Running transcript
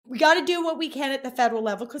we got to do what we can at the federal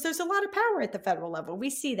level because there's a lot of power at the federal level. We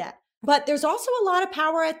see that. But there's also a lot of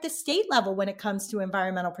power at the state level when it comes to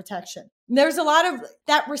environmental protection. There's a lot of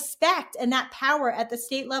that respect, and that power at the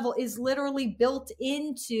state level is literally built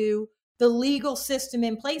into the legal system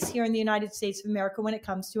in place here in the United States of America when it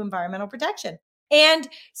comes to environmental protection. And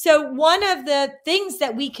so one of the things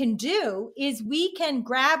that we can do is we can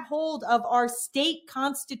grab hold of our state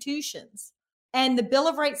constitutions and the Bill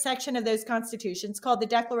of Rights section of those constitutions, called the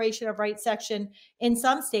Declaration of Rights section in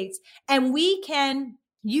some states, and we can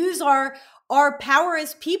use our power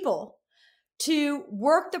as people to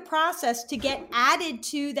work the process to get added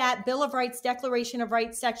to that Bill of Rights, Declaration of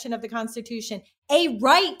Rights section of the Constitution, a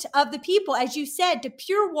right of the people, as you said, to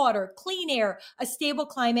pure water, clean air, a stable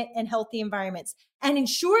climate, and healthy environments, and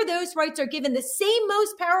ensure those rights are given the same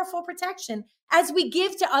most powerful protection as we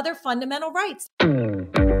give to other fundamental rights.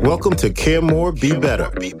 Welcome to Care More, Be Better,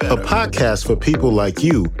 a podcast for people like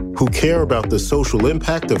you who care about the social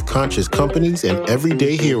impact of conscious companies and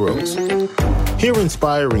everyday heroes. Hear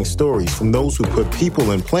inspiring stories from those who put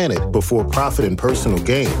people and planet before profit and personal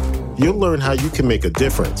gain. You'll learn how you can make a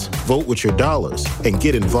difference, vote with your dollars, and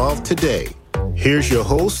get involved today. Here's your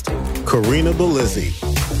host, Karina Belizzi.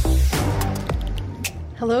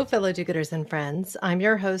 Hello, fellow do-gooders and friends. I'm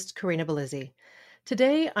your host, Karina Belizzi.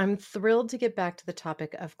 Today, I'm thrilled to get back to the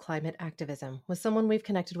topic of climate activism with someone we've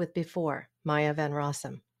connected with before, Maya Van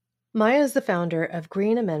Rossum. Maya is the founder of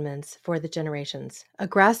Green Amendments for the Generations, a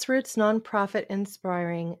grassroots nonprofit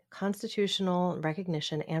inspiring constitutional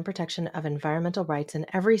recognition and protection of environmental rights in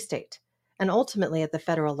every state, and ultimately at the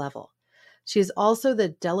federal level. She is also the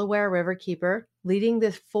Delaware River Keeper, leading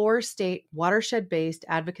the 4-state watershed-based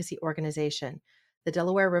advocacy organization, the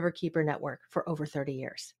Delaware River Keeper Network, for over 30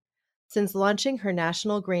 years. Since launching her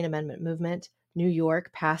national Green Amendment movement, New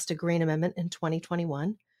York passed a Green Amendment in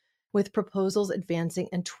 2021, with proposals advancing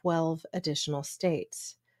in 12 additional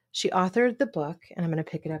states. She authored the book, and I'm going to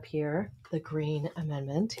pick it up here, The Green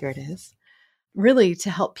Amendment, here it is, really to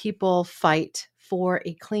help people fight for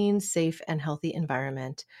a clean, safe, and healthy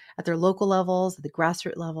environment at their local levels, at the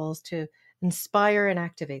grassroots levels, to inspire and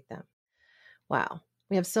activate them. Wow,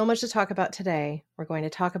 we have so much to talk about today. We're going to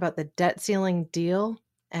talk about the debt ceiling deal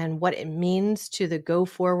and what it means to the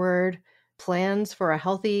go-forward plans for a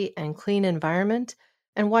healthy and clean environment,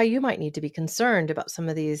 and why you might need to be concerned about some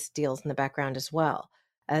of these deals in the background as well,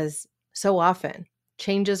 as so often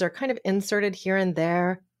changes are kind of inserted here and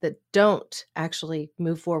there that don't actually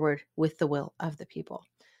move forward with the will of the people.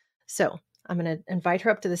 So I'm going to invite her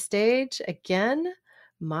up to the stage again.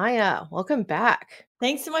 Maya, welcome back.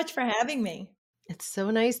 Thanks so much for having me. It's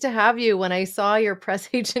so nice to have you. When I saw your press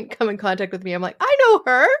agent come in contact with me, I'm like, I know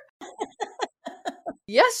her.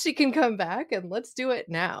 Yes, she can come back, and let's do it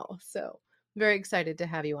now. So very excited to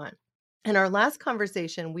have you on. In our last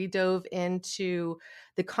conversation, we dove into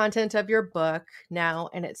the content of your book, now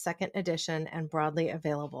in its second edition and broadly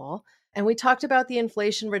available. And we talked about the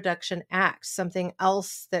Inflation Reduction Act, something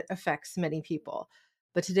else that affects many people.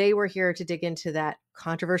 But today we're here to dig into that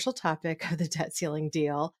controversial topic of the debt ceiling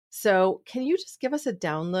deal. So can you just give us a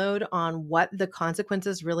download on what the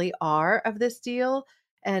consequences really are of this deal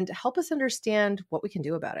and help us understand what we can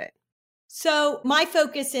do about it? So my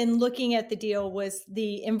focus in looking at the deal was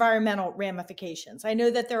the environmental ramifications. I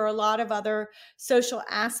know that there are a lot of other social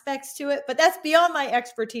aspects to it, but that's beyond my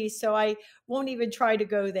expertise, so I won't even try to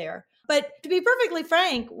go there. But to be perfectly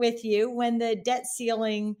frank with you, when the debt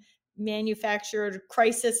ceiling manufactured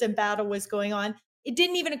crisis and battle was going on, it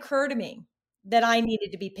didn't even occur to me that I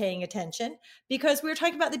needed to be paying attention because we were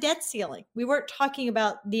talking about the debt ceiling. We weren't talking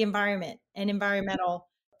about the environment and environmental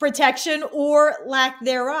protection or lack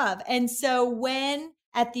thereof. And so when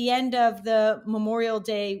at the end of the Memorial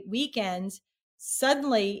Day weekend,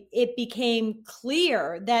 suddenly it became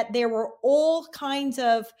clear that there were all kinds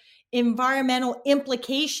of environmental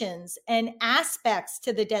implications and aspects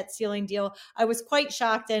to the debt ceiling deal, I was quite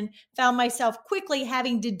shocked and found myself quickly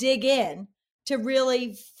having to dig in to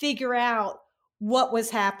really figure out what was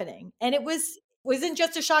happening. And it wasn't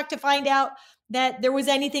just a shock to find out that there was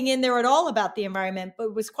anything in there at all about the environment, but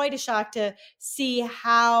it was quite a shock to see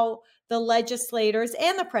how the legislators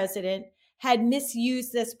and the president had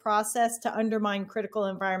misused this process to undermine critical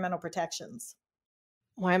environmental protections.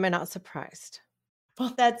 Why am I not surprised?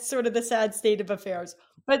 Well, that's sort of the sad state of affairs.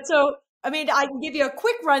 But so, I can give you a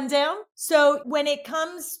quick rundown. So when it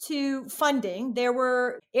comes to funding, there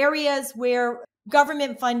were areas where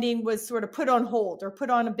government funding was sort of put on hold or put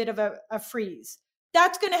on a bit of a freeze.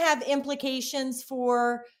 That's going to have implications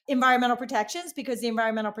for environmental protections because the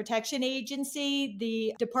Environmental Protection Agency,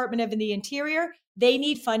 the Department of the Interior, they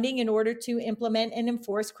need funding in order to implement and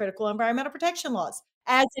enforce critical environmental protection laws.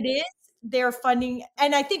 As it is, their funding,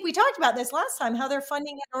 and I think we talked about this last time, how their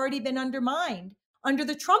funding had already been undermined under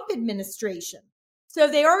the Trump administration. So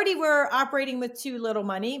they already were operating with too little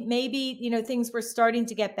money. Maybe, things were starting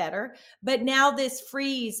to get better, but now this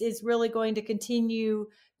freeze is really going to continue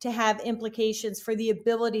to have implications for the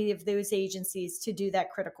ability of those agencies to do that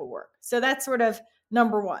critical work. So that's sort of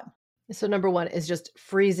number one. So number one is just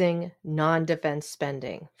freezing non-defense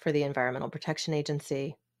spending for the Environmental Protection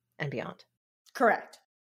Agency and beyond. Correct.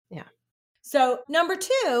 Yeah. So number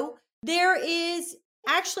two, there is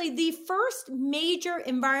actually the first major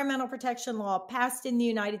environmental protection law passed in the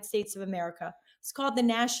United States of America. It's called the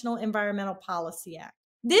National Environmental Policy Act.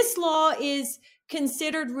 This law is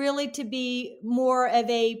considered really to be more of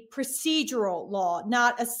a procedural law,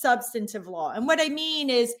 not a substantive law. And what I mean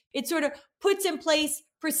is it sort of puts in place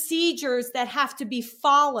procedures that have to be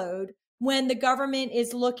followed when the government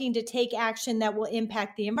is looking to take action that will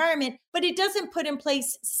impact the environment, but it doesn't put in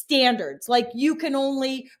place standards like you can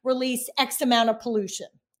only release X amount of pollution,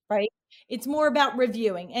 right? It's more about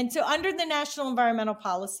reviewing. And so under the National Environmental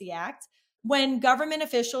Policy Act, when government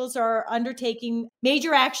officials are undertaking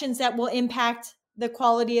major actions that will impact the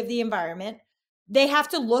quality of the environment, they have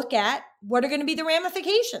to look at what are going to be the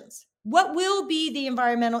ramifications. What will be the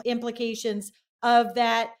environmental implications of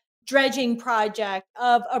that dredging project,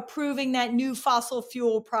 of approving that new fossil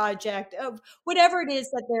fuel project, of whatever it is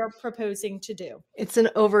that they're proposing to do. It's an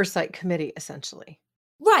oversight committee, essentially.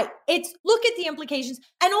 Right. It's look at the implications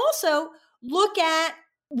and also look at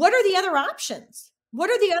what are the other options? What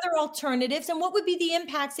are the other alternatives? And what would be the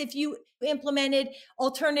impacts if you implemented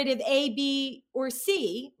alternative A, B, or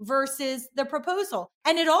C versus the proposal?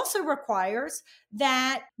 And it also requires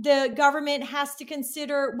that the government has to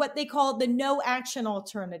consider what they call the no action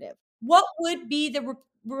alternative. What would be the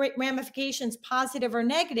ramifications, positive or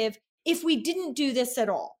negative, if we didn't do this at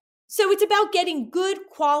all? So it's about getting good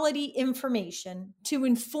quality information to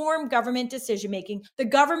inform government decision making. The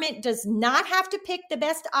government does not have to pick the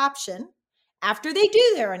best option after they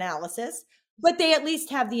do their analysis, but they at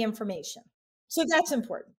least have the information. So that's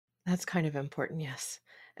important. That's kind of important, yes.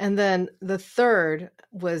 And then the third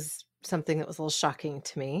was something that was a little shocking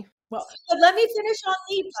to me. Well, but let me finish on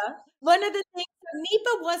NEPA. One of the things,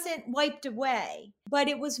 NEPA wasn't wiped away, but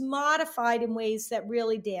it was modified in ways that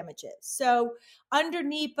really damage it. So under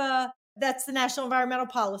NEPA, that's the National Environmental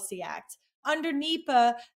Policy Act. Under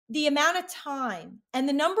NEPA, the amount of time and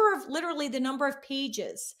literally the number of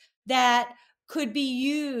pages that could be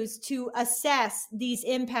used to assess these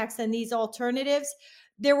impacts and these alternatives,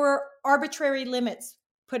 there were arbitrary limits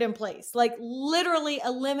put in place, like literally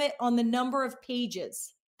a limit on the number of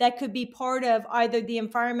pages that could be part of either the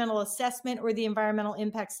environmental assessment or the environmental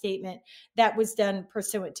impact statement that was done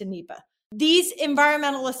pursuant to NEPA. These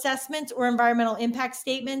environmental assessments or environmental impact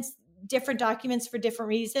statements, different documents for different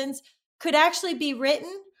reasons, could actually be written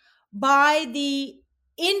by the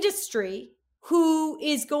industry who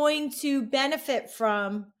is going to benefit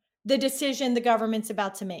from the decision the government's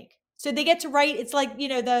about to make. So they get to write, it's like,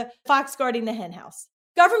 the fox guarding the hen house.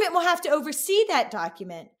 Government will have to oversee that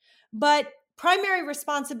document, but primary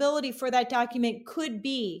responsibility for that document could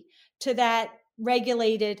be to that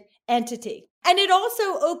regulated entity. And it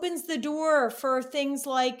also opens the door for things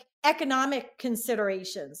like economic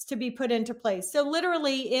considerations to be put into place. So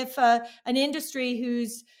literally, if an industry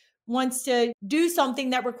who's wants to do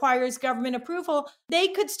something that requires government approval, they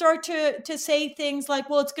could start to say things like,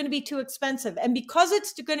 well, it's going to be too expensive. And because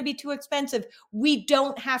it's going to be too expensive, we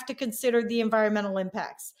don't have to consider the environmental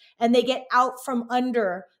impacts. And they get out from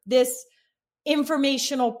under this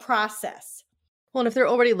informational process. Well, and if they're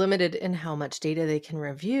already limited in how much data they can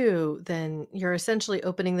review, then you're essentially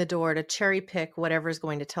opening the door to cherry pick whatever is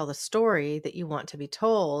going to tell the story that you want to be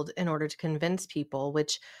told in order to convince people,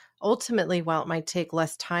 which ultimately, while it might take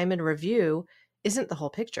less time and review, isn't the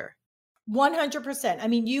whole picture. 100%. I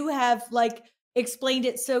mean, you have explained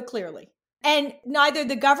it so clearly. And neither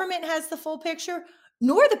the government has the full picture,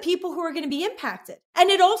 nor the people who are going to be impacted. And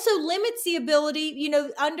it also limits the ability,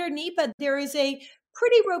 under NEPA, there is a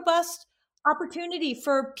pretty robust opportunity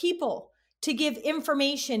for people to give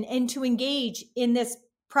information and to engage in this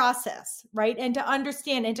process, right? And to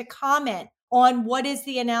understand and to comment on what is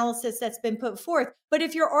the analysis that's been put forth. But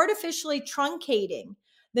if you're artificially truncating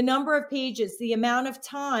the number of pages, the amount of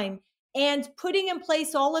time, and putting in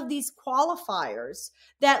place all of these qualifiers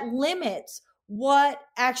that limits what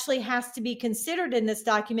actually has to be considered in this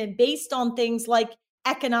document based on things like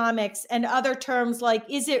economics and other terms like,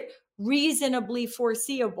 is it reasonably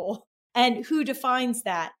foreseeable? And who defines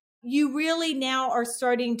that? You really now are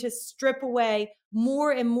starting to strip away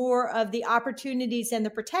more and more of the opportunities and the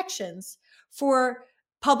protections for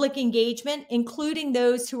public engagement, including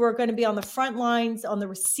those who are going to be on the front lines, on the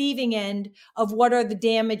receiving end of what are the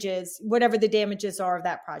damages, whatever the damages are of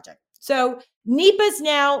that project. So NEPA's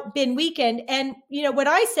now been weakened. And, what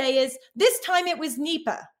I say is this time it was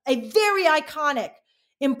NEPA, a very iconic,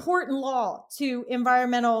 important law to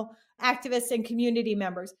environmental activists and community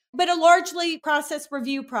members, but a largely process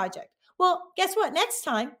review project. Well, guess what? Next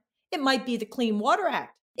time, it might be the Clean Water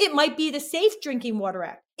Act. It might be the Safe Drinking Water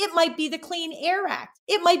Act. It might be the Clean Air Act.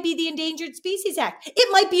 It might be the Endangered Species Act. It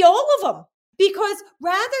might be all of them. Because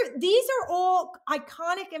rather, these are all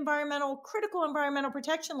iconic critical environmental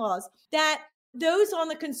protection laws that those on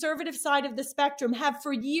the conservative side of the spectrum have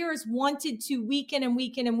for years wanted to weaken and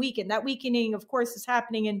weaken and weaken. That weakening, of course, is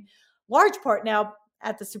happening in large part now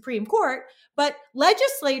at the Supreme Court, but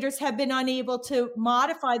legislators have been unable to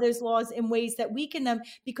modify those laws in ways that weaken them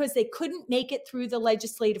because they couldn't make it through the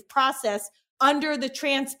legislative process under the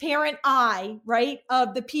transparent eye, right,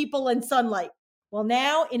 of the people and sunlight. Well,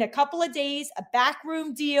 now in a couple of days, a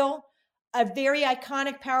backroom deal, a very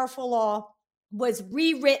iconic, powerful law was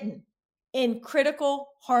rewritten in critical,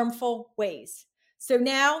 harmful ways. So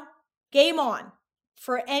now, game on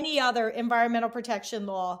for any other environmental protection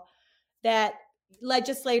law that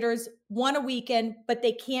legislators want to weaken, but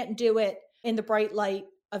they can't do it in the bright light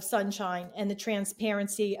of sunshine and the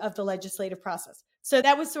transparency of the legislative process. So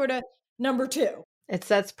that was sort of number two. It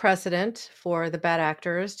sets precedent for the bad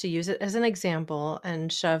actors to use it as an example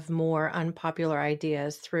and shove more unpopular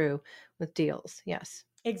ideas through with deals. Yes.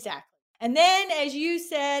 Exactly. And then, as you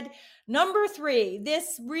said, number three,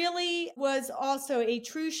 this really was also a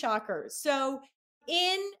true shocker. So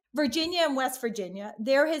in Virginia and West Virginia,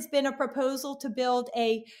 there has been a proposal to build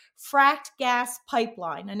a fracked gas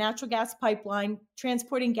pipeline, a natural gas pipeline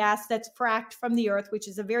transporting gas that's fracked from the earth, which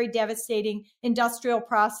is a very devastating industrial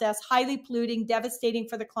process, highly polluting, devastating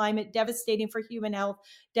for the climate, devastating for human health,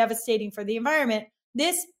 devastating for the environment.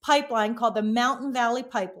 This pipeline, called the Mountain Valley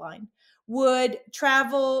Pipeline, would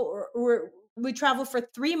travel for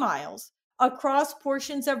 3 miles across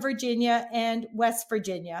portions of Virginia and West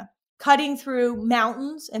Virginia, cutting through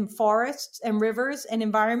mountains and forests and rivers and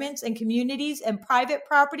environments and communities and private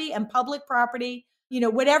property and public property.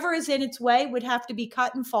 Whatever is in its way would have to be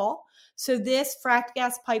cut and fall. So this fracked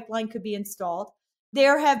gas pipeline could be installed.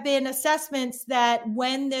 There have been assessments that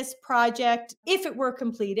when this project, if it were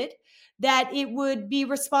completed, that it would be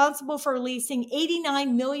responsible for releasing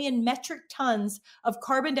 89 million metric tons of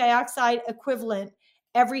carbon dioxide equivalent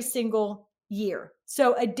every single year.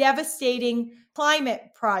 So a devastating climate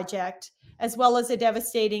project as well as a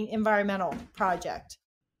devastating environmental project.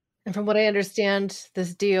 And from what I understand,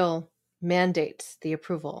 this deal mandates the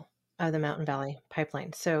approval of the Mountain Valley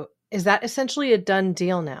Pipeline. So is that essentially a done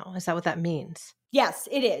deal now? Is that what that means? Yes,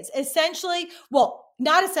 it is. Essentially, well,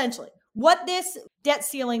 not essentially. What this debt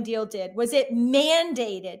ceiling deal did was it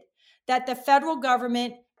mandated that the federal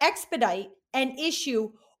government expedite and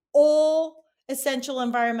issue all essential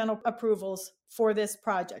environmental approvals for this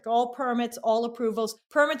project, all permits, all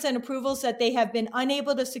permits and approvals that they have been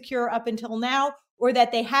unable to secure up until now, or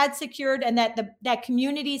that they had secured and that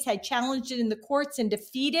communities had challenged it in the courts and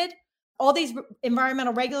defeated. All these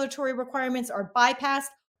environmental regulatory requirements are bypassed.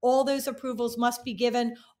 All those approvals must be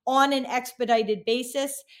given on an expedited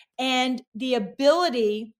basis. And the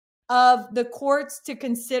ability of the courts to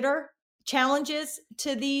consider challenges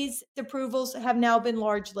to these approvals have now been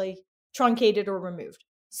largely truncated or removed.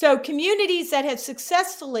 So communities that have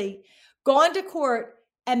successfully gone to court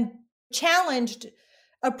and challenged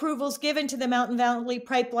approvals given to the Mountain Valley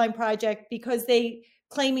Pipeline project because they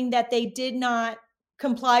claiming that they did not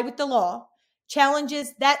comply with the law,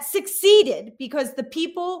 challenges that succeeded because the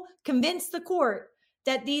people convinced the court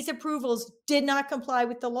that these approvals did not comply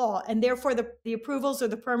with the law, and therefore the approvals or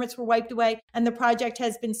the permits were wiped away and the project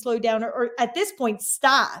has been slowed down or at this point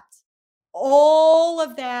stopped. All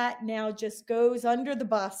of that now just goes under the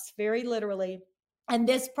bus, very literally, and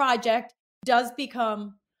this project does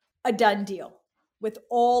become a done deal with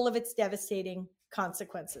all of its devastating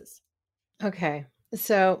consequences. Okay,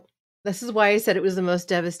 so this is why I said it was the most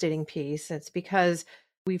devastating piece. It's because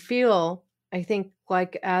we feel, I think,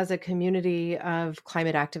 like as a community of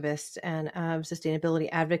climate activists and of sustainability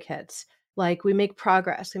advocates, like we make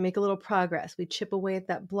progress, we make a little progress, we chip away at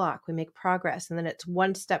that block, we make progress, and then it's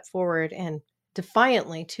one step forward and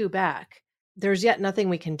defiantly two back. There's yet nothing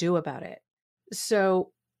we can do about it.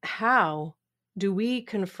 So how do we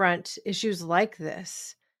confront issues like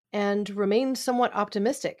this and remain somewhat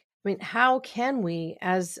optimistic? I mean, how can we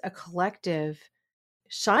as a collective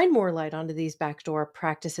shine more light onto these backdoor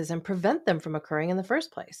practices and prevent them from occurring in the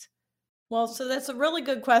first place? Well, so that's a really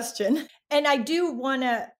good question. And I do want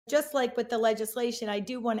to, just like with the legislation, I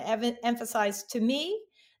do want to emphasize, to me,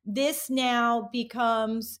 this now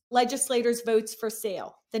becomes legislators' votes for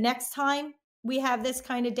sale. The next time we have this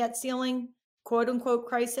kind of debt ceiling, quote unquote,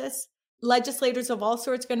 crisis, legislators of all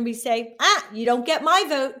sorts are going to be saying, you don't get my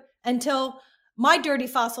vote until my dirty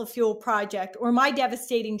fossil fuel project or my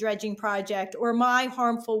devastating dredging project or my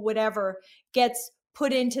harmful whatever gets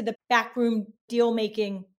put into the backroom deal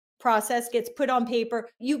making process, gets put on paper.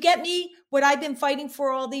 You get me? What I've been fighting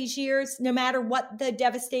for all these years, no matter what the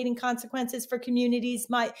devastating consequences for communities,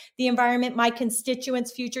 the environment, my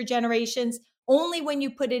constituents, future generations, only when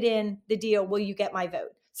you put it in the deal will you get my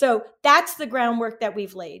vote. So that's the groundwork that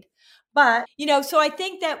we've laid. But, so I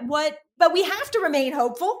think but we have to remain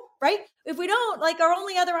hopeful, right? If we don't, like, our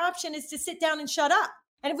only other option is to sit down and shut up.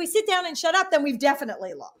 And if we sit down and shut up, then we've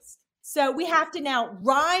definitely lost. So we have to now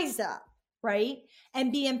rise up, right?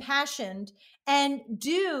 And be impassioned and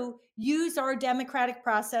use our democratic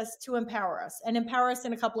process to empower us, and empower us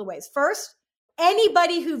in a couple of ways. First,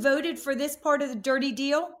 anybody who voted for this part of the dirty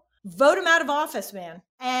deal, vote them out of office, man.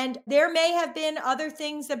 And there may have been other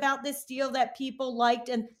things about this deal that people liked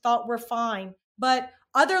and thought were fine, but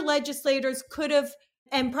other legislators could have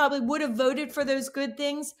and probably would have voted for those good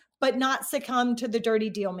things, but not succumb to the dirty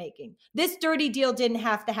deal making. This dirty deal didn't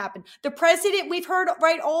have to happen. The president, we've heard,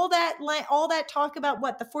 right, all that talk about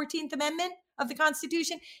what, the 14th Amendment of the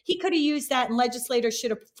Constitution. He could have used that, and legislators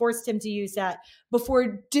should have forced him to use that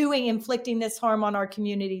before inflicting this harm on our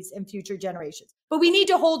communities and future generations. But we need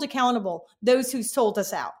to hold accountable those who sold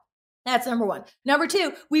us out. That's number one. Number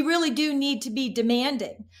two, we really do need to be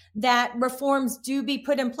demanding that reforms do be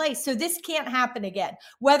put in place. So this can't happen again.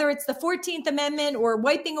 Whether it's the 14th Amendment or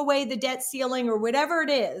wiping away the debt ceiling or whatever it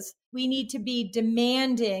is, we need to be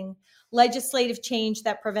demanding legislative change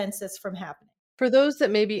that prevents this from happening. For those that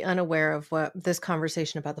may be unaware of what this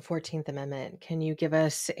conversation about the 14th Amendment, can you give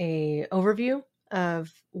us an overview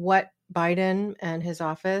of what Biden and his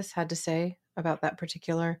office had to say about that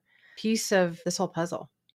particular piece of this whole puzzle?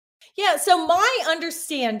 Yeah. So my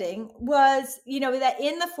understanding was, that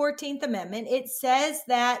in the 14th Amendment, it says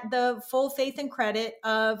that the full faith and credit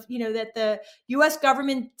of, that the U.S.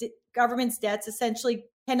 government's debts essentially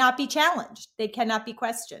cannot be challenged. They cannot be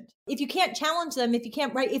questioned. If you can't challenge them,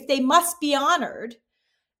 if they must be honored,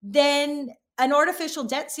 then an artificial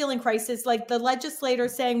debt ceiling crisis, like the legislator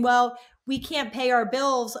saying, well, we can't pay our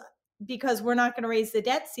bills because we're not going to raise the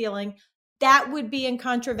debt ceiling, that would be in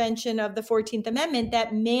contravention of the 14th Amendment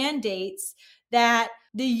that mandates that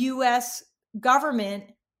the U.S. government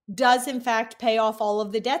does in fact pay off all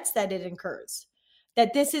of the debts that it incurs.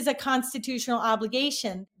 That this is a constitutional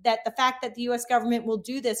obligation, that the fact that the U.S. government will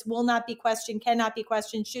do this will not be questioned, cannot be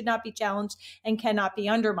questioned, should not be challenged, and cannot be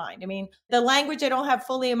undermined. I mean, the language I don't have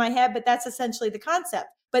fully in my head, but that's essentially the concept.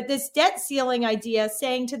 But this debt ceiling idea,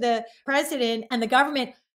 saying to the president and the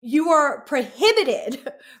government, you are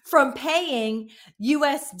prohibited from paying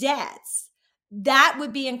U.S. debts, that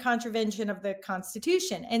would be in contravention of the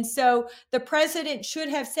Constitution. And so the president should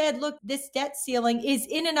have said, look, this debt ceiling is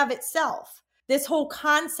in and of itself, this whole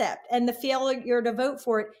concept and the failure to vote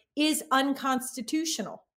for it is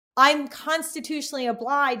unconstitutional. I'm constitutionally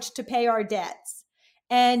obliged to pay our debts.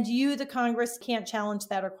 And you, the Congress, can't challenge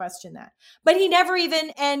that or question that. But he never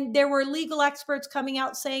and there were legal experts coming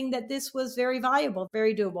out saying that this was very viable,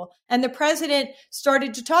 very doable. And the president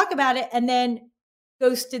started to talk about it and then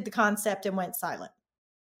ghosted the concept and went silent.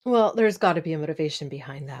 Well, there's got to be a motivation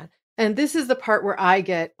behind that. And this is the part where I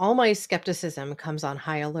get all my skepticism comes on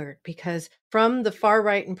high alert, because from the far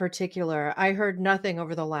right in particular, I heard nothing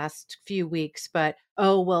over the last few weeks but,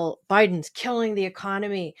 oh, well, Biden's killing the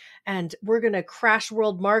economy and we're going to crash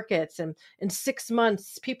world markets. And in 6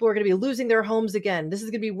 months, people are going to be losing their homes again. This is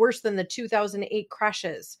going to be worse than the 2008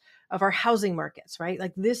 crashes of our housing markets, right?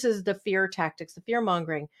 Like, this is the fear tactics, the fear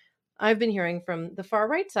mongering I've been hearing from the far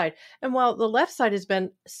right side. And while the left side has been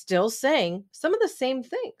still saying some of the same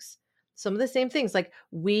things, like,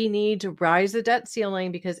 we need to rise the debt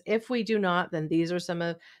ceiling because if we do not, then these are some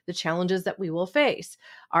of the challenges that we will face.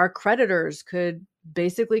 Our creditors could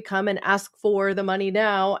basically come and ask for the money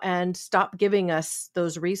now and stop giving us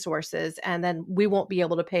those resources. And then we won't be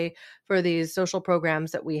able to pay for these social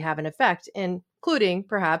programs that we have in effect, including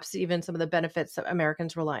perhaps even some of the benefits that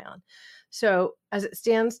Americans rely on. So as it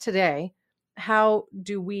stands today, how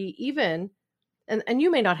do we even, and you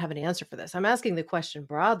may not have an answer for this, I'm asking the question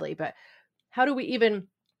broadly, but how do we even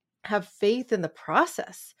have faith in the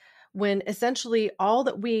process when essentially all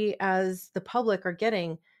that we as the public are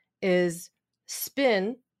getting is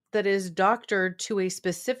spin that is doctored to a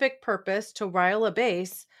specific purpose to rile a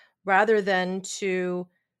base rather than to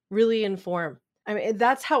really inform. I mean,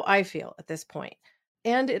 that's how I feel at this point.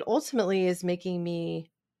 And it ultimately is making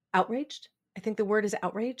me outraged. I think the word is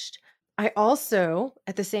outraged. I also,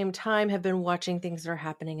 at the same time, have been watching things that are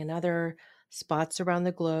happening in other spots around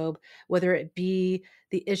the globe, whether it be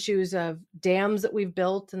the issues of dams that we've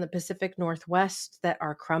built in the Pacific Northwest that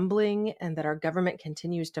are crumbling and that our government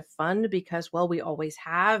continues to fund because, well, we always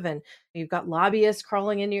have. And you've got lobbyists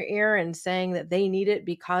crawling in your ear and saying that they need it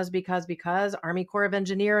because, Army Corps of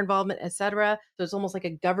Engineer involvement, et cetera. So it's almost like a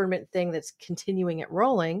government thing that's continuing it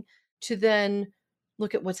rolling, to then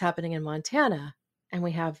look at what's happening in Montana. And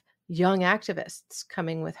we have young activists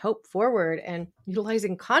coming with hope forward and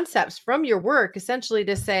utilizing concepts from your work essentially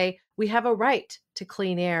to say, we have a right to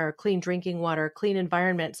clean air, clean drinking water, clean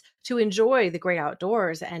environments, to enjoy the great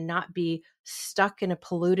outdoors and not be stuck in a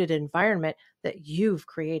polluted environment that you've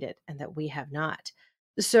created and that we have not.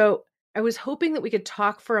 So I was hoping that we could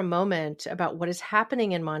talk for a moment about what is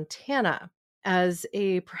happening in Montana as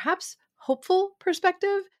a perhaps hopeful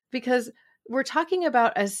perspective, because we're talking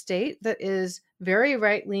about a state that is very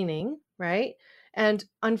right-leaning, right? And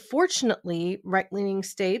unfortunately, right-leaning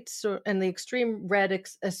states, and the extreme red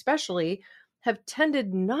especially, have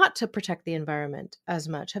tended not to protect the environment as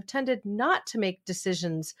much, have tended not to make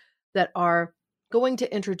decisions that are going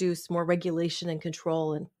to introduce more regulation and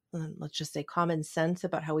control and let's just say common sense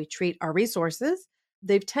about how we treat our resources.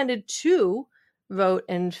 They've tended to vote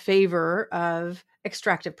in favor of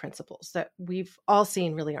extractive principles that we've all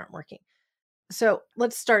seen really aren't working. So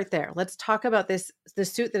let's start there. Let's talk about the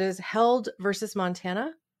suit that is held versus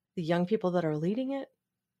Montana, the young people that are leading it,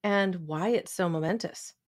 and why it's so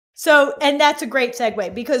momentous. So, and that's a great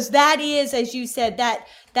segue, because that is, as you said,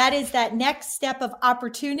 that is that next step of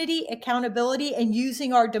opportunity, accountability, and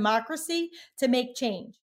using our democracy to make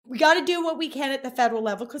change. We got to do what we can at the federal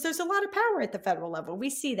level because there's a lot of power at the federal level. We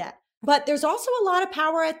see that. But there's also a lot of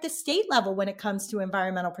power at the state level when it comes to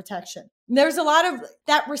environmental protection. There's a lot of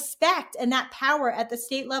that respect, and that power at the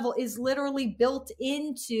state level is literally built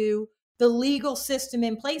into the legal system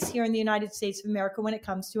in place here in the United States of America when it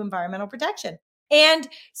comes to environmental protection. And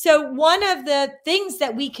so one of the things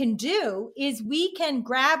that we can do is we can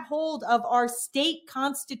grab hold of our state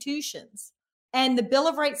constitutions and the Bill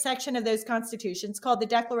of Rights section of those constitutions, called the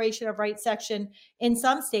Declaration of Rights section in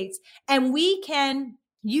some states, and we can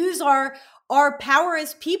use our power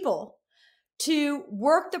as people to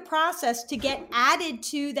work the process to get added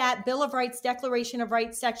to that Bill of Rights, Declaration of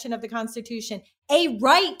Rights section of the Constitution, a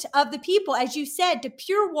right of the people, as you said, to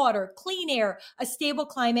pure water, clean air, a stable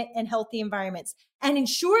climate, and healthy environments, and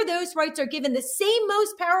ensure those rights are given the same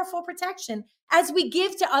most powerful protection as we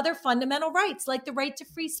give to other fundamental rights, like the right to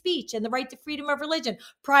free speech and the right to freedom of religion,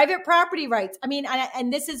 private property rights. I mean,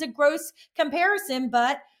 and this is a gross comparison,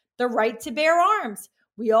 but the right to bear arms.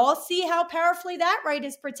 We all see how powerfully that right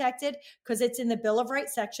is protected because it's in the Bill of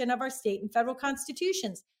Rights section of our state and federal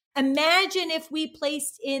constitutions. Imagine if we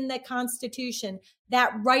placed in the Constitution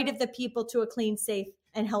that right of the people to a clean, safe,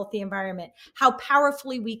 and healthy environment, how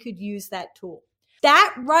powerfully we could use that tool.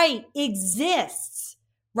 That right exists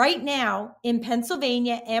right now in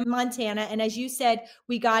Pennsylvania and Montana. And as you said,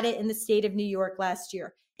 we got it in the state of New York last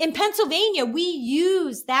year. In Pennsylvania, we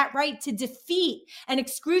use that right to defeat an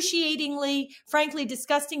excruciatingly, frankly,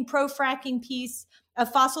 disgusting pro-fracking piece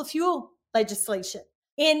of fossil fuel legislation.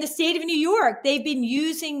 In the state of New York, they've been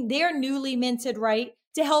using their newly minted right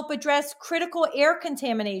to help address critical air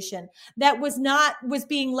contamination that was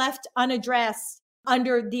being left unaddressed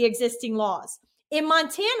under the existing laws. In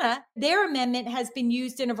Montana, their amendment has been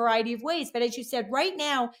used in a variety of ways. But as you said, right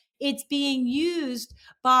now, it's being used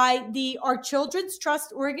by Our Children's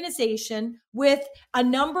Trust organization with a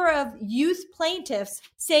number of youth plaintiffs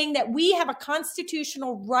saying that we have a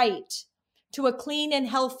constitutional right to a clean and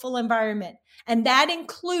healthful environment. And that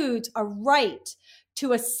includes a right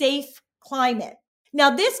to a safe climate.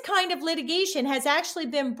 Now, this kind of litigation has actually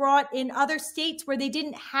been brought in other states where they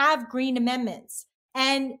didn't have green amendments.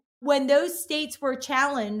 And when those states were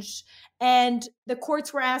challenged and the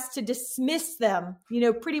courts were asked to dismiss them,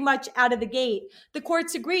 pretty much out of the gate, the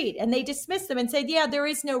courts agreed and they dismissed them and said, yeah, there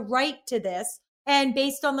is no right to this. And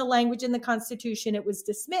based on the language in the Constitution, it was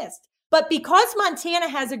dismissed. But because Montana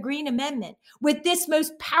has a Green Amendment with this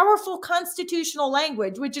most powerful constitutional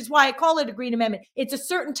language, which is why I call it a Green Amendment, it's a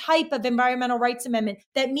certain type of environmental rights amendment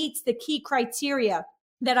that meets the key criteria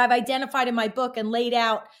that I've identified in my book and laid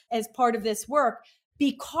out as part of this work.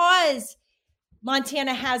 Because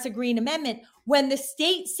Montana has a Green Amendment, when the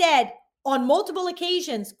state said on multiple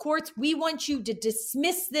occasions, courts, we want you to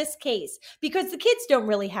dismiss this case because the kids don't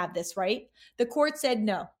really have this right. The court said,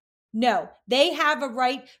 no, they have a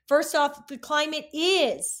right. First off, the climate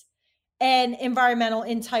is an environmental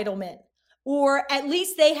entitlement, or at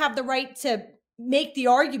least they have the right to make the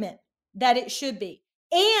argument that it should be.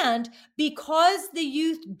 And because the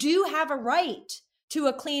youth do have a right to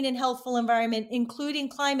a clean and healthful environment, including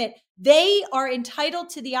climate, they are entitled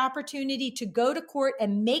to the opportunity to go to court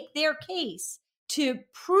and make their case to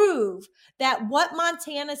prove that what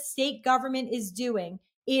Montana state government is doing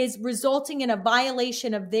is resulting in a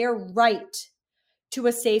violation of their right to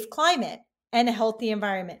a safe climate and a healthy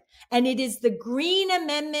environment. And it is the Green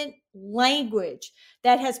Amendment language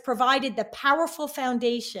that has provided the powerful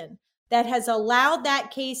foundation that has allowed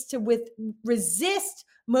that case to resist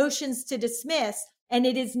motions to dismiss. And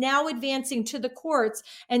it is now advancing to the courts.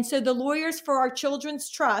 And so the lawyers for our Children's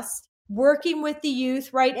Trust, working with the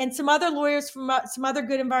youth, right, and some other lawyers from some other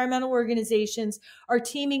good environmental organizations are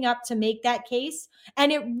teaming up to make that case.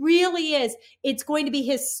 And it really is, it's going to be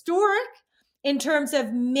historic in terms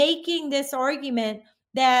of making this argument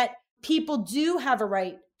that people do have a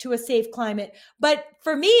right to a safe climate. But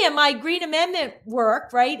for me and my Green Amendment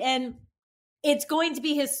work, right, and it's going to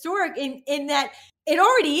be historic in that it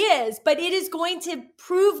already is, but it is going to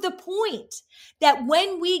prove the point that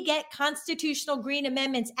when we get constitutional green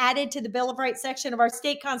amendments added to the Bill of Rights section of our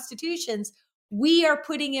state constitutions, we are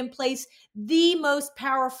putting in place the most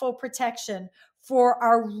powerful protection for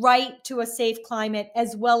our right to a safe climate,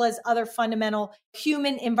 as well as other fundamental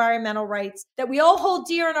human environmental rights that we all hold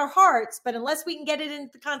dear in our hearts. But unless we can get it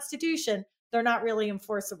into the Constitution, they're not really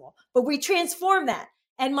enforceable. But we transform that.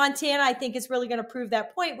 And Montana, I think, is really going to prove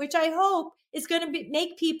that point, which I hope is going to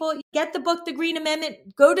make people get the book, The Green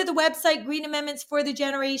Amendment, go to the website, Green Amendments for the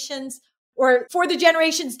Generations, or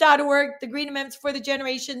forthegenerations.org, the Green Amendments for the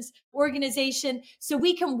Generations organization, so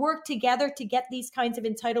we can work together to get these kinds of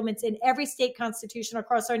entitlements in every state constitution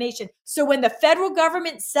across our nation. So when the federal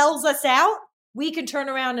government sells us out, we can turn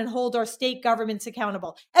around and hold our state governments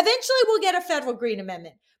accountable. Eventually, we'll get a federal Green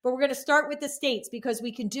Amendment, but we're going to start with the states because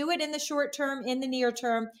we can do it in the short term, in the near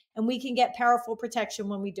term, and we can get powerful protection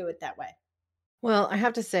when we do it that way. Well, I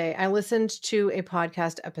have to say, I listened to a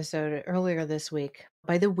podcast episode earlier this week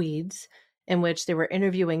by The Weeds, in which they were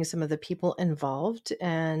interviewing some of the people involved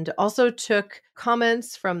and also took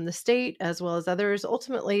comments from the state as well as others,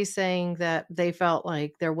 ultimately saying that they felt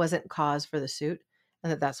like there wasn't cause for the suit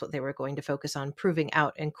and that that's what they were going to focus on proving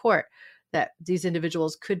out in court, that these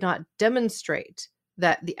individuals could not demonstrate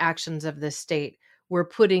that the actions of the state were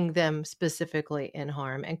putting them specifically in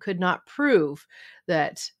harm and could not prove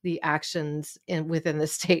that the actions within the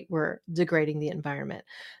state were degrading the environment.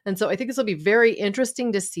 And so I think this will be very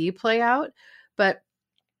interesting to see play out. But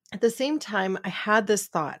at the same time, I had this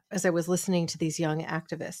thought as I was listening to these young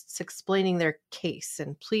activists explaining their case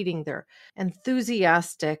and pleading their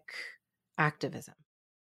enthusiastic activism.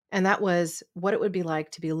 And that was what it would be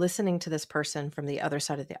like to be listening to this person from the other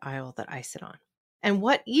side of the aisle that I sit on. And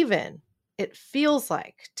what even it feels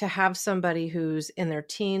like to have somebody who's in their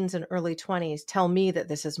teens and early 20s tell me that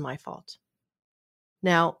this is my fault.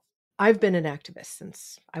 Now, I've been an activist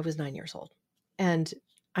since I was 9 years old. And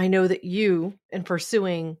I know that you, in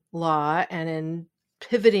pursuing law and in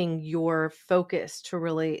pivoting your focus to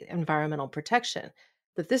really environmental protection,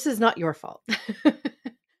 that this is not your fault.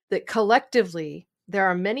 That collectively, there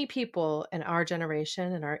are many people in our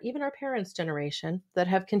generation and even our parents' generation that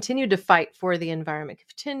have continued to fight for the environment,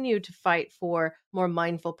 continued to fight for more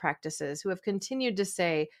mindful practices, who have continued to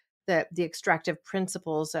say that the extractive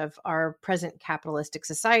principles of our present capitalistic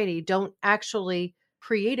society don't actually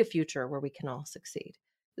create a future where we can all succeed.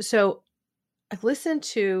 So I've listened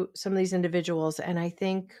to some of these individuals, and I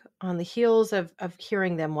think on the heels of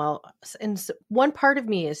hearing them, and one part of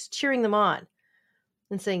me is cheering them on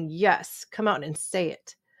and saying, yes, come out and say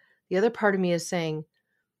it. The other part of me is saying,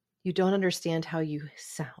 you don't understand how you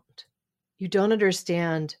sound. You don't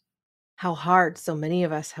understand how hard so many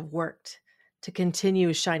of us have worked to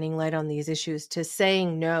continue shining light on these issues, to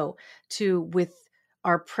saying no, to, with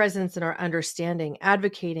our presence and our understanding,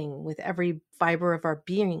 advocating with every fiber of our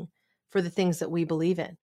being for the things that we believe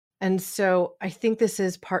in. And so I think this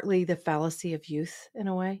is partly the fallacy of youth in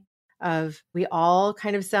a way, of we all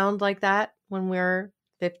kind of sound like that when we're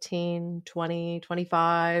 15, 20,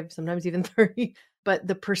 25, sometimes even 30. But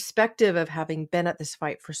the perspective of having been at this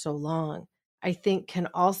fight for so long, I think can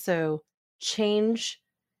also change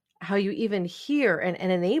how you even hear and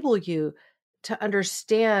enable you to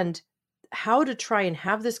understand how to try and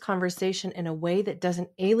have this conversation in a way that doesn't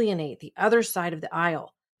alienate the other side of the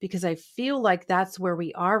aisle. Because I feel like that's where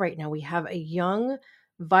we are right now. We have a young,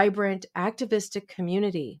 vibrant, activistic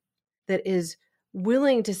community that is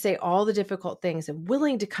willing to say all the difficult things and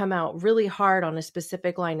willing to come out really hard on a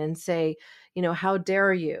specific line and say, how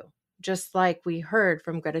dare you just like we heard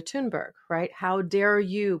from Greta Thunberg, right? How dare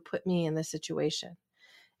you put me in this situation?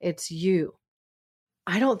 It's you.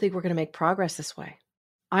 I don't think we're going to make progress this way.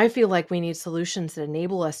 I feel like we need solutions that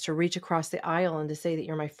enable us to reach across the aisle and to say that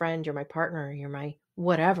you're my friend, you're my partner, you're my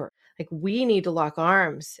whatever. Like, we need to lock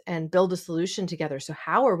arms and build a solution together. So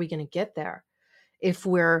how are we going to get there if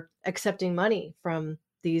we're accepting money from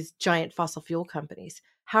these giant fossil fuel companies?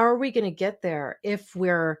 How are we going to get there if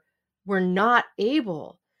we're not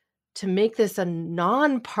able to make this a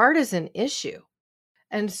nonpartisan issue?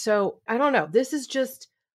 And so I don't know. This has just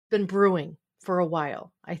been brewing for a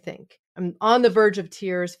while, I think. I'm on the verge of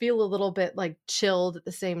tears, feel a little bit like chilled at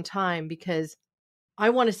the same time, because I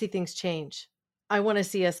want to see things change. I want to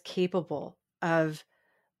see us capable of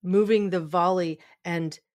moving the volley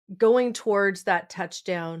and going towards that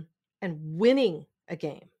touchdown and winning a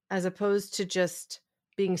game, as opposed to just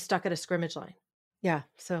being stuck at a scrimmage line. Yeah.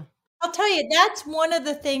 So I'll tell you, that's one of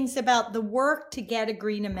the things about the work to get a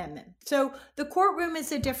Green Amendment. So the courtroom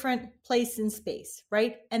is a different place in space,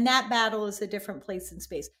 right? And that battle is a different place in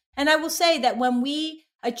space. And I will say that when we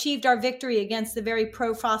achieved our victory against the very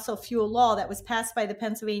pro-fossil fuel law that was passed by the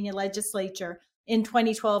Pennsylvania legislature in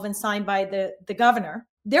 2012 and signed by the governor,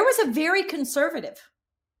 there was a very conservative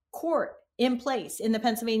court in place in the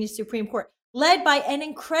Pennsylvania Supreme Court, led by an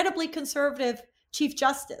incredibly conservative Chief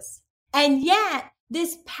Justice. And yet,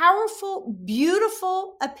 this powerful,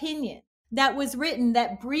 beautiful opinion that was written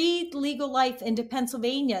that breathed legal life into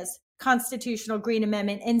Pennsylvania's constitutional Green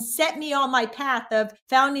Amendment and set me on my path of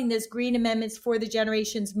founding this Green Amendments for the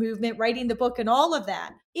Generations movement, writing the book and all of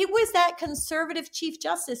that. It was that conservative Chief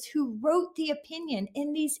Justice who wrote the opinion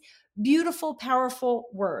in these beautiful, powerful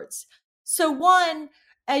words. So one,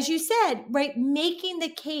 as you said, right, making the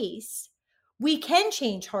case, we can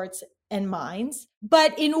change hearts and minds,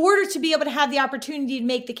 but in order to be able to have the opportunity to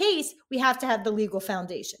make the case, we have to have the legal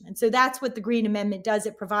foundation. And so that's what the Green Amendment does.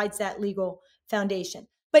 It provides that legal foundation.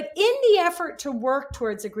 But in the effort to work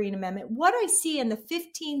towards a Green Amendment, what I see in the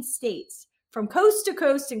 15 states from coast to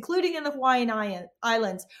coast, including in the Hawaiian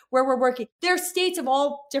Islands, where we're working, there are states of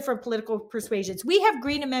all different political persuasions. We have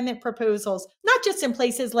Green Amendment proposals, not just in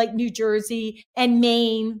places like New Jersey and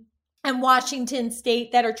Maine and Washington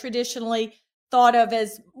State that are traditionally thought of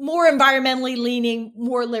as more environmentally leaning,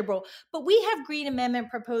 more liberal. But we have Green Amendment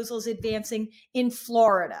proposals advancing in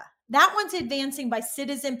Florida. That one's advancing by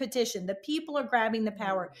citizen petition. The people are grabbing the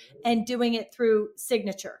power and doing it through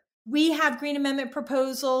signature. We have Green Amendment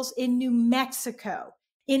proposals in New Mexico,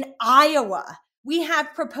 in Iowa. We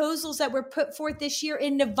have proposals that were put forth this year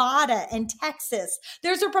in Nevada and Texas.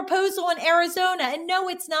 There's a proposal in Arizona. And no,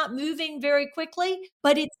 it's not moving very quickly,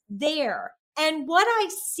 but it's there. And what I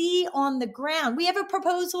see on the ground, we have a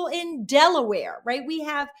proposal in Delaware, right?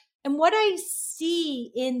 And what I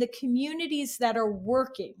see in the communities that are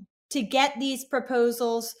working to get these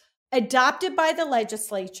proposals adopted by the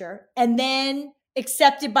legislature and then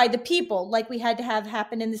accepted by the people, like we had to have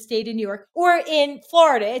happen in the state of New York, or in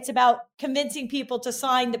Florida, it's about convincing people to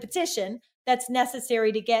sign the petition that's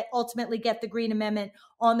necessary to ultimately get the Green Amendment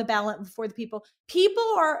on the ballot before the people.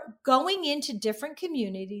 People are going into different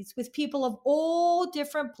communities with people of all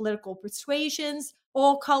different political persuasions,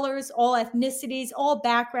 all colors, all ethnicities, all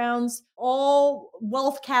backgrounds, all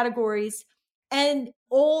wealth categories, and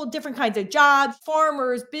all different kinds of jobs,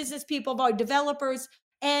 farmers, business people, developers,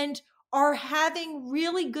 and are having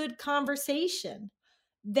really good conversation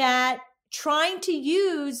that trying to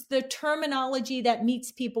use the terminology that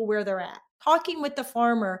meets people where they're at. Talking with the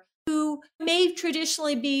farmer who may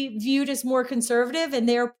traditionally be viewed as more conservative and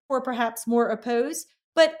therefore perhaps more opposed,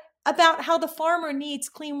 but about how the farmer needs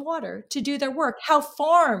clean water to do their work, how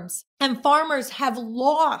farms and farmers have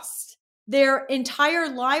lost their entire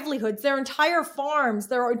livelihoods, their entire farms,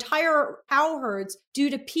 their entire cow herds due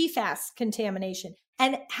to PFAS contamination,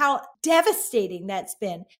 and how devastating that's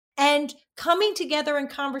been. And coming together in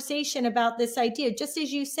conversation about this idea, just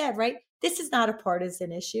as you said, right? This is not a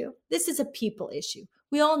partisan issue. This is a people issue.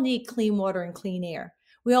 We all need clean water and clean air.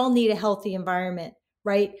 We all need a healthy environment,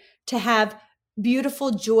 right? To have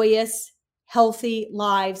beautiful, joyous, healthy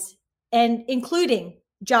lives, and including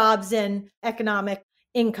jobs and economic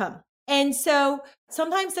income. And so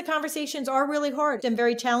sometimes the conversations are really hard and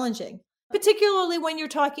very challenging, particularly when you're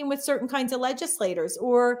talking with certain kinds of legislators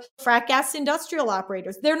or frack gas industrial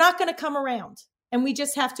operators. They're not going to come around, and we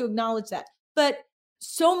just have to acknowledge that. But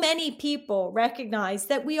so many people recognize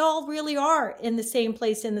that we all really are in the same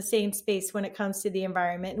place, in the same space when it comes to the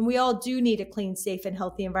environment. And we all do need a clean, safe, and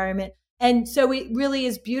healthy environment. And so it really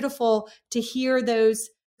is beautiful to hear those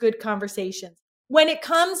good conversations. When it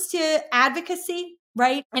comes to advocacy,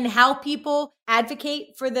 right? And how people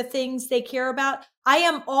advocate for the things they care about. I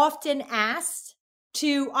am often asked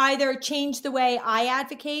to either change the way I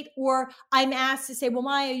advocate, or I'm asked to say, well,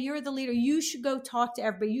 Maya, you're the leader. You should go talk to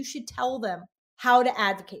everybody. You should tell them how to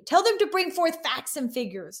advocate. Tell them to bring forth facts and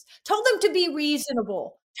figures. Tell them to be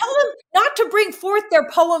reasonable. Tell them not to bring forth their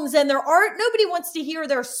poems and their art. Nobody wants to hear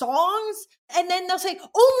their songs. And then they'll say,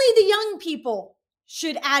 only the young people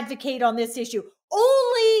should advocate on this issue.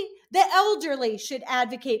 Only the elderly should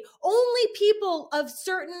advocate. Only people of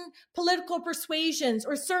certain political persuasions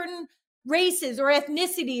or certain races or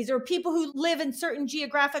ethnicities or people who live in certain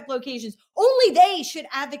geographic locations, only they should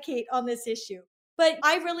advocate on this issue. But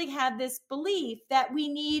I really have this belief that we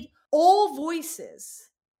need all voices,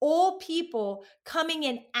 all people coming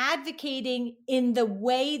and advocating in the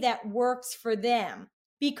way that works for them.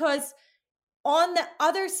 Because on the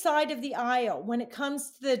other side of the aisle, when it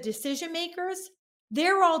comes to the decision makers,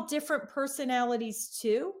 they're all different personalities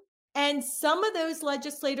too. And some of those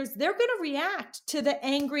legislators, they're going to react to the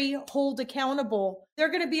angry hold accountable.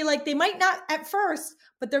 They're going to be like, they might not at first,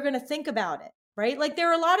 but they're going to think about it, right? Like there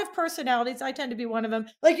are a lot of personalities. I tend to be one of them.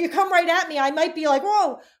 Like you come right at me, I might be like,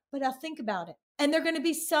 whoa, but I'll think about it. And there are going to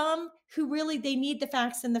be some who really, they need the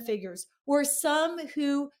facts and the figures, or some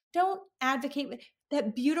who don't advocate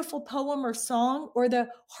that beautiful poem or song or the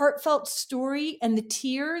heartfelt story and the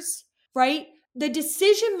tears, right? The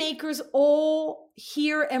decision makers all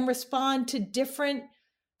hear and respond to different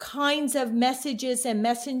kinds of messages and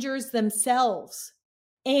messengers themselves.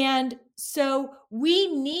 And so we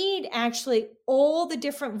need actually all the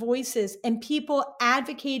different voices and people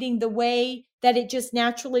advocating the way that it just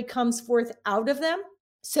naturally comes forth out of them,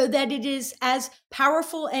 so that it is as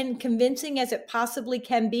powerful and convincing as it possibly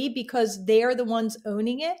can be, because they're the ones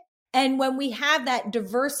owning it. And when we have that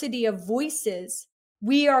diversity of voices,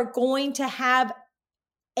 we are going to have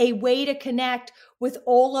a way to connect with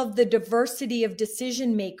all of the diversity of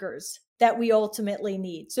decision makers that we ultimately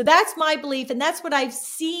need. So that's my belief. And that's what I've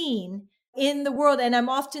seen in the world. And I'm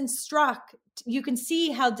often struck. You can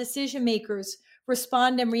see how decision makers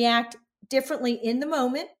respond and react differently in the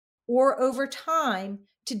moment or over time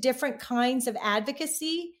to different kinds of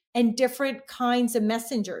advocacy and different kinds of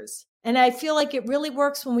messengers. And I feel like it really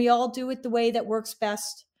works when we all do it the way that works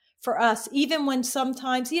best for us, even when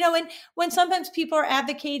sometimes, and when sometimes people are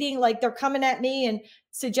advocating, like they're coming at me and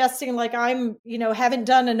suggesting like I'm, haven't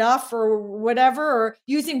done enough or whatever, or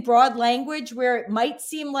using broad language where it might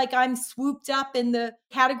seem like I'm swooped up in the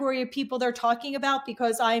category of people they're talking about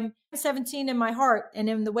because I'm 17 in my heart and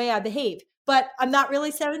in the way I behave, but I'm not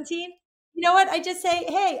really 17. You know what? I just say,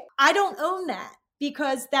 hey, I don't own that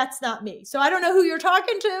because that's not me. So I don't know who you're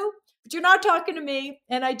talking to, but you're not talking to me.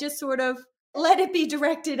 And I just sort of let it be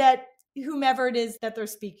directed at whomever it is that they're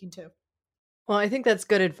speaking to. Well, I think that's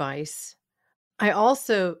good advice. I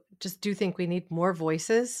also just do think we need more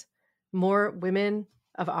voices, more women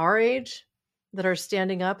of our age that are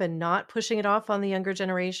standing up and not pushing it off on the younger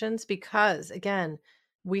generations, because again,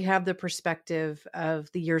 we have the perspective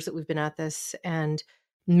of the years that we've been at this and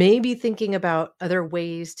maybe thinking about other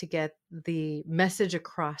ways to get the message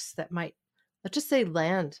across that might, let's just say,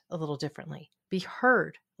 land a little differently, be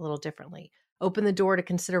heard a little differently, open the door to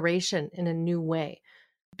consideration in a new way.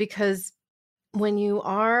 Because when you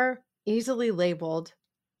are easily labeled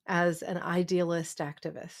as an idealist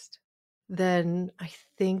activist, then I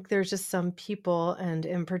think there's just some people, and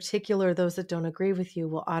in particular, those that don't agree with you,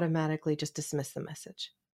 will automatically just dismiss the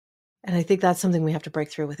message. And I think that's something we have to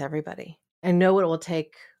break through with everybody. I know it will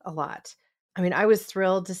take a lot. I mean, I was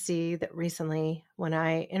thrilled to see that recently when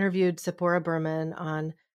I interviewed Sephora Berman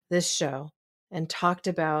on this show and talked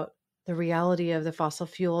about the reality of the fossil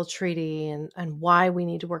fuel treaty and why we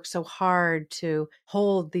need to work so hard to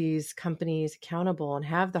hold these companies accountable and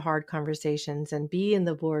have the hard conversations and be in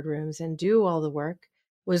the boardrooms and do all the work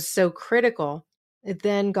was so critical. It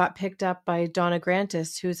then got picked up by Donna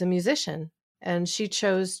Grantis, who's a musician, and she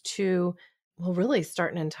chose to, well, really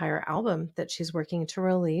start an entire album that she's working to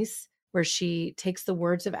release, where she takes the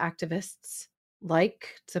words of activists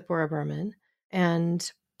like Sephora Berman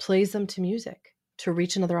and plays them to music to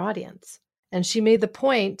reach another audience. And she made the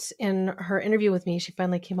point in her interview with me. She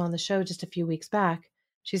finally came on the show just a few weeks back.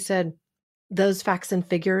 She said, those facts and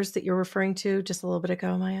figures that you're referring to just a little bit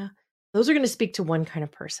ago, Maya, those are going to speak to one kind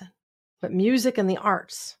of person, but music and the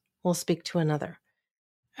arts will speak to another.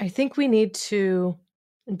 I think we need to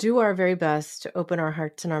do our very best to open our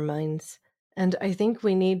hearts and our minds. And I think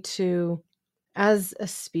we need to, as a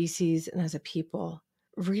species and as a people,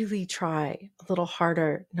 really try a little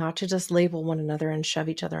harder not to just label one another and shove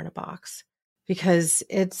each other in a box, because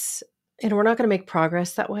we're not going to make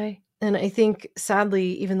progress that way. And I think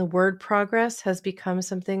sadly, even the word progress has become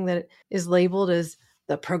something that is labeled as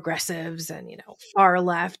the progressives and, far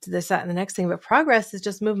left, this, that, and the next thing. But progress is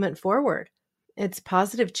just movement forward. It's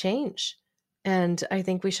positive change. And I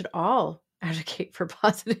think we should all advocate for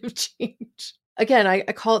positive change. Again, I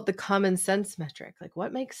call it the common sense metric. Like,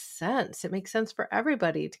 what makes sense? It makes sense for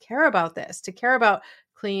everybody to care about this, to care about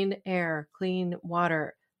clean air, clean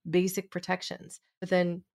water, basic protections. But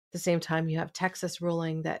then at the same time, you have Texas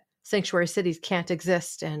ruling that sanctuary cities can't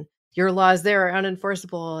exist and your laws there are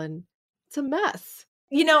unenforceable. And it's a mess.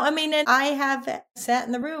 And I have sat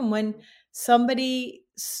in the room when somebody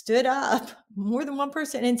stood up, more than one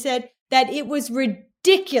person, and said that it was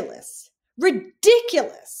ridiculous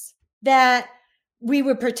that we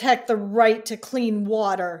would protect the right to clean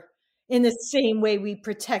water in the same way we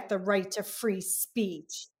protect the right to free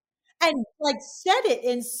speech. And said it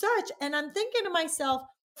in such, and I'm thinking to myself,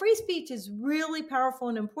 free speech is really powerful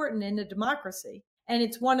and important in a democracy. And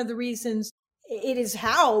it's one of the reasons it is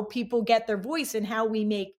how people get their voice and how we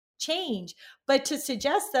make change. But to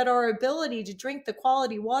suggest that our ability to drink the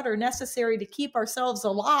quality water necessary to keep ourselves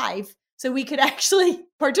alive so we could actually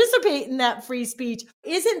participate in that free speech,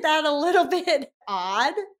 isn't that a little bit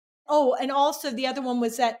odd? Oh, and also the other one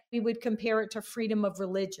was that we would compare it to freedom of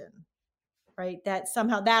religion, right? That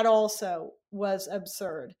somehow that also was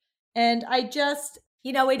absurd. And I just,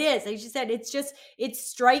 it is, as you said, it's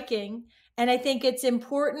striking. And I think it's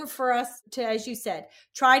important for us to, as you said,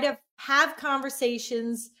 try to have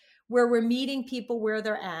conversations where we're meeting people where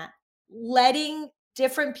they're at, letting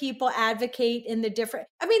different people advocate in the different.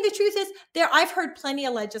 I mean, the truth is, I've heard plenty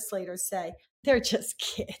of legislators say they're just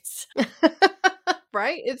kids.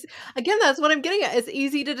 Right? It's, again, that's what I'm getting at. It's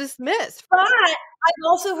easy to dismiss. But I've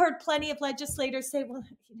also heard plenty of legislators say, well,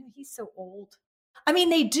 he's so old. I mean,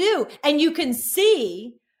 they do. And you can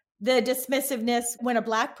see the dismissiveness when a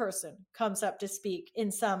Black person comes up to speak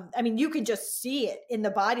you can just see it in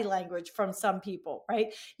the body language from some people,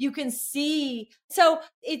 right? You can see. So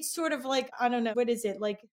it's sort of like, I don't know, what is it?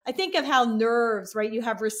 Like, I think of how nerves, right? You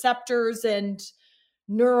have receptors and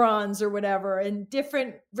neurons or whatever, and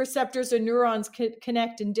different receptors and neurons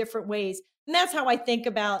connect in different ways. And that's how I think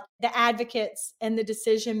about the advocates and the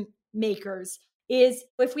decision makers, is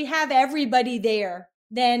if we have everybody there,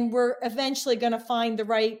 then we're eventually going to find the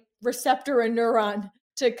right receptor and neuron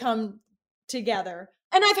to come together.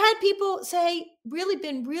 And I've had people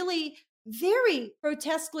been really very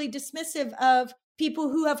grotesquely dismissive of people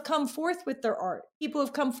who have come forth with their art, people who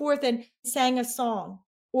have come forth and sang a song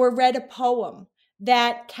or read a poem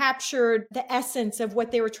that captured the essence of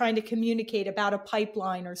what they were trying to communicate about a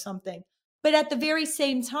pipeline or something. But at the very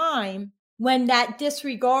same time, when that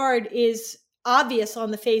disregard is obvious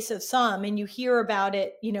on the face of some, and you hear about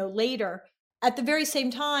it, later, at the very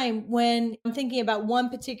same time, when I'm thinking about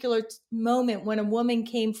one particular moment when a woman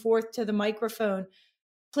came forth to the microphone,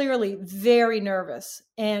 clearly very nervous,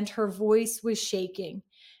 and her voice was shaking,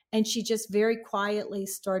 and she just very quietly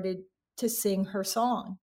started to sing her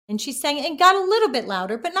song. And she sang it and got a little bit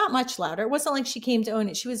louder, but not much louder. It wasn't like she came to own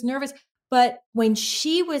it. She was nervous. But when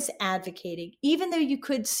she was advocating, even though you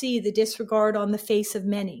could see the disregard on the face of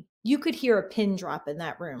many, you could hear a pin drop in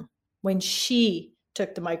that room when she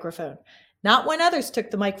took the microphone, not when others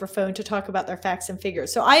took the microphone to talk about their facts and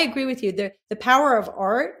figures. So I agree with you. The power of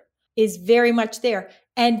art is very much there.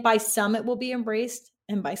 And by some it will be embraced,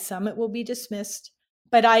 and by some it will be dismissed.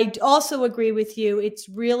 But I also agree with you. It's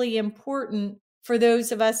really important for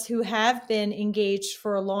those of us who have been engaged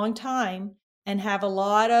for a long time and have a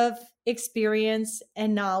lot of experience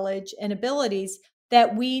and knowledge and abilities,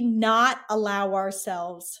 that we not allow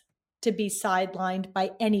ourselves to be sidelined by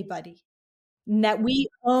anybody. And that we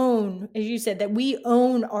own, as you said, that we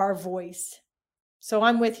own our voice. So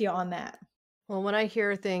I'm with you on that. Well, when I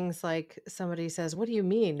hear things like somebody says, what do you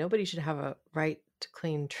mean? Nobody should have a right to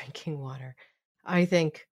clean drinking water. I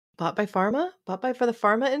think, bought by pharma? Bought by for the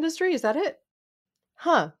pharma industry? Is that it?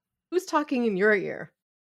 Huh. Who's talking in your ear?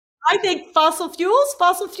 I think fossil fuels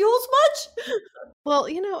much? Well,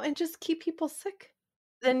 and just keep people sick.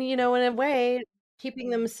 Then, in a way, keeping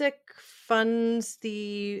them sick funds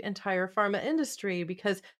the entire pharma industry,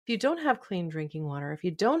 because if you don't have clean drinking water, if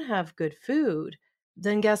you don't have good food,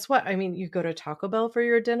 then guess what? I mean, you go to Taco Bell for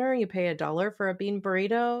your dinner, you pay $1 for a bean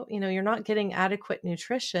burrito, you're not getting adequate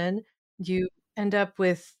nutrition. You end up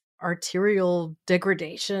with arterial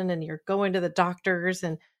degradation and you're going to the doctors,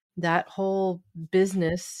 and that whole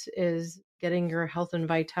business is getting your health and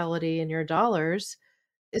vitality and your dollars.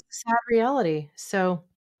 It's a sad reality. So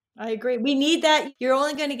I agree. We need that. You're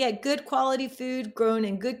only going to get good quality food grown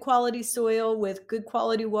in good quality soil with good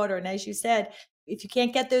quality water. And as you said, if you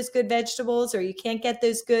can't get those good vegetables, or you can't get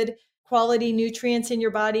those good quality nutrients in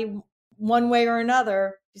your body one way or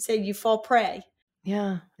another, you say you fall prey.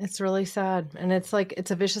 Yeah, it's really sad. And it's like,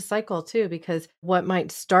 it's a vicious cycle too, because what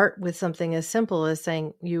might start with something as simple as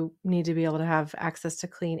saying you need to be able to have access to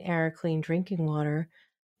clean air, clean drinking water.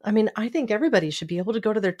 I mean, I think everybody should be able to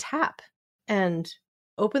go to their tap and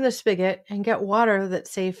open the spigot and get water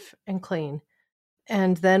that's safe and clean.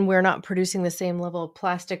 And then we're not producing the same level of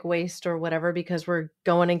plastic waste or whatever because we're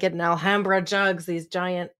going and getting Alhambra jugs, these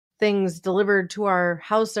giant things delivered to our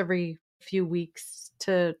house every few weeks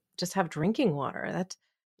to just have drinking water.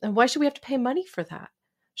 And why should we have to pay money for that?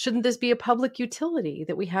 Shouldn't this be a public utility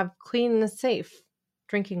that we have clean and safe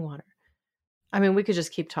drinking water? I mean, we could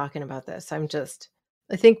just keep talking about this. I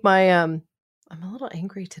think I'm a little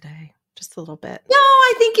angry today, just a little bit. No,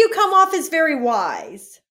 I think you come off as very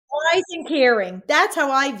wise and caring. That's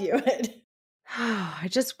how I view it. I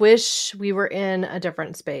just wish we were in a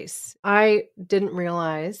different space. I didn't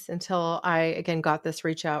realize until I again got this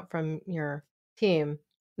reach out from your team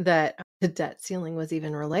that the debt ceiling was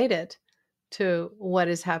even related to what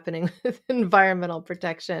is happening with environmental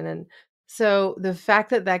protection. And so the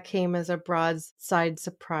fact that that came as a broadside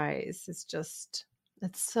surprise is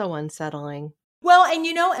it's so unsettling. Well,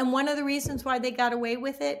 and one of the reasons why they got away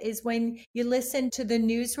with it is when you listen to the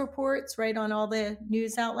news reports, right, on all the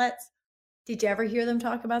news outlets. Did you ever hear them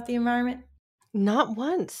talk about the environment? Not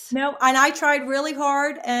once. No, and I tried really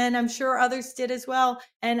hard, and I'm sure others did as well.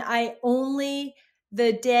 And I only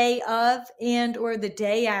the day of and or the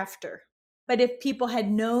day after. But if people had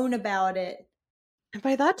known about it. And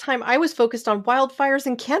by that time, I was focused on wildfires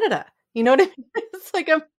in Canada. You know what I mean? It's like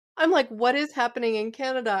I'm like, what is happening in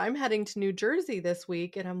Canada? I'm heading to New Jersey this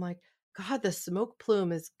week, and I'm like, God, the smoke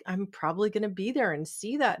plume is. I'm probably going to be there and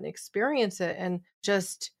see that and experience it, and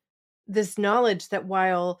just this knowledge that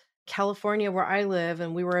while California, where I live,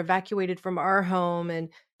 and we were evacuated from our home, and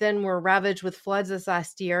then we're ravaged with floods this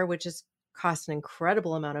last year, which has cost an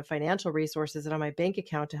incredible amount of financial resources and on my bank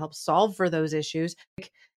account to help solve for those issues.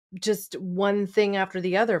 Just one thing after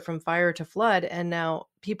the other from fire to flood. And now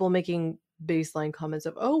people making baseline comments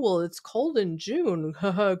of, oh, well, it's cold in June.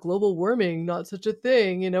 Haha, global warming, not such a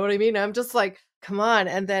thing. You know what I mean? I'm just like, come on.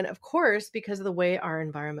 And then, of course, because of the way our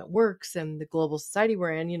environment works and the global society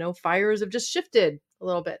we're in, fires have just shifted a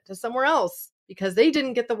little bit to somewhere else because they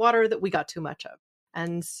didn't get the water that we got too much of.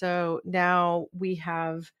 And so now we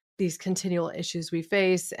have these continual issues we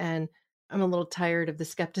face. And I'm a little tired of the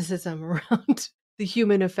skepticism around the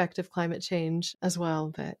human effect of climate change as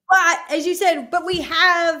well. But as you said, but we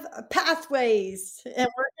have pathways and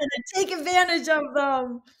we're going to take advantage of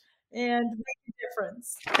them and make a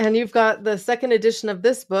difference. And you've got the second edition of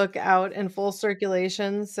this book out in full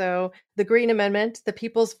circulation. So The Green Amendment, The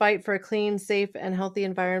People's Fight for a Clean, Safe, and Healthy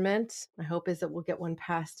Environment. My hope is that we'll get one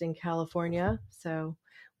passed in California. So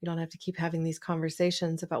we don't have to keep having these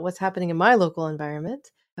conversations about what's happening in my local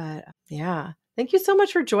environment. But yeah, thank you so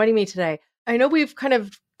much for joining me today. I know we've kind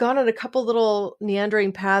of gone on a couple little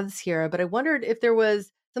meandering paths here, but I wondered if there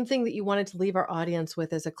was something that you wanted to leave our audience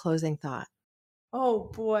with as a closing thought. Oh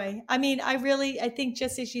boy. I mean, I think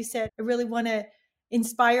just as you said, I really want to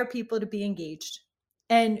inspire people to be engaged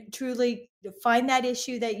and truly find that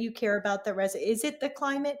issue that you care about. Is it the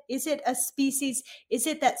climate? Is it a species? Is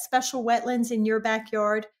it that special wetlands in your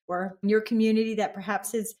backyard or in your community that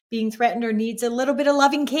perhaps is being threatened or needs a little bit of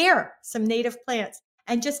loving care, some native plants?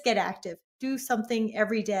 And just get active. Do something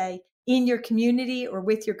every day in your community or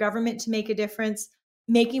with your government to make a difference.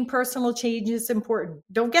 Making personal change is important.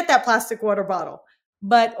 Don't get that plastic water bottle.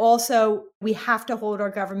 But also, we have to hold our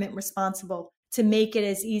government responsible to make it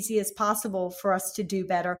as easy as possible for us to do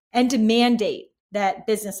better and to mandate that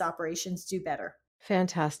business operations do better.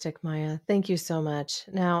 Fantastic, Maya. Thank you so much.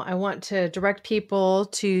 Now, I want to direct people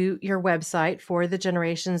to your website,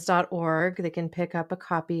 forthegenerations.org. They can pick up a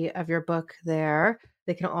copy of your book there.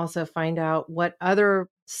 They can also find out what other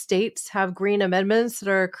states have green amendments that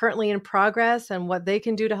are currently in progress and what they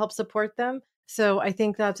can do to help support them. So I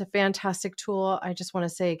think that's a fantastic tool. I just want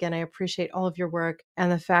to say again, I appreciate all of your work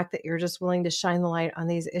and the fact that you're just willing to shine the light on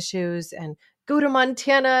these issues and go to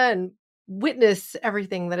Montana and witness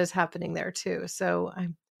everything that is happening there too. So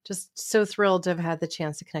I'm just so thrilled to have had the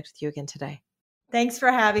chance to connect with you again today. Thanks for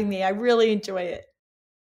having me. I really enjoy it.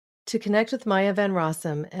 To connect with Maya Van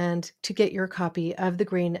Rossum and to get your copy of The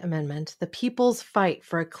Green Amendment, The People's Fight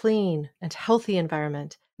for a Clean and Healthy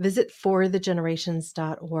Environment, visit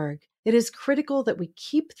forthegenerations.org. It is critical that we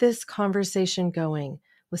keep this conversation going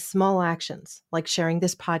with small actions like sharing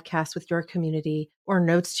this podcast with your community or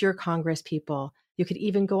notes to your Congress people. You could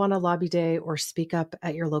even go on a lobby day or speak up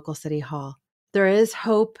at your local city hall. There is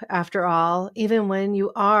hope after all, even when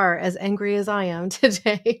you are as angry as I am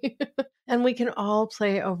today. And we can all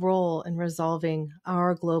play a role in resolving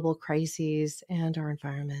our global crises and our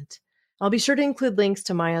environment. I'll be sure to include links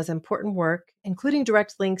to Maya's important work, including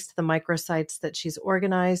direct links to the microsites that she's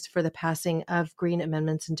organized for the passing of green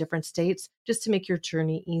amendments in different states, just to make your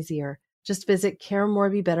journey easier. Just visit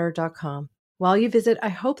caremorebebetter.com. While you visit, I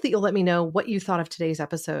hope that you'll let me know what you thought of today's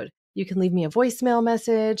episode. You can leave me a voicemail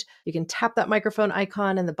message, you can tap that microphone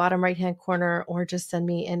icon in the bottom right-hand corner, or just send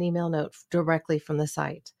me an email note directly from the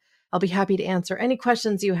site. I'll be happy to answer any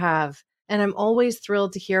questions you have, and I'm always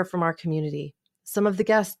thrilled to hear from our community. Some of the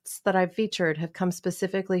guests that I've featured have come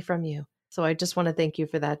specifically from you, so I just want to thank you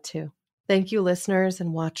for that too. Thank you, listeners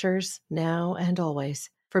and watchers, now and always,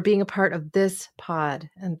 for being a part of this pod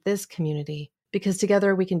and this community, because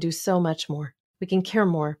together we can do so much more. We can care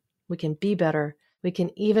more, we can be better, we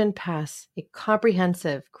can even pass a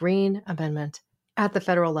comprehensive green amendment at the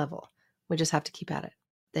federal level. We just have to keep at it.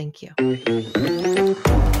 Thank you.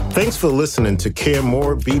 Thanks for listening to Care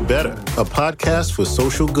More, Be Better, a podcast for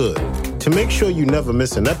social good. To make sure you never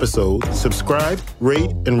miss an episode, subscribe,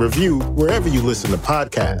 rate, and review wherever you listen to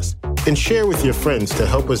podcasts, and share with your friends to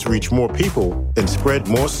help us reach more people and spread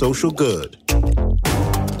more social good.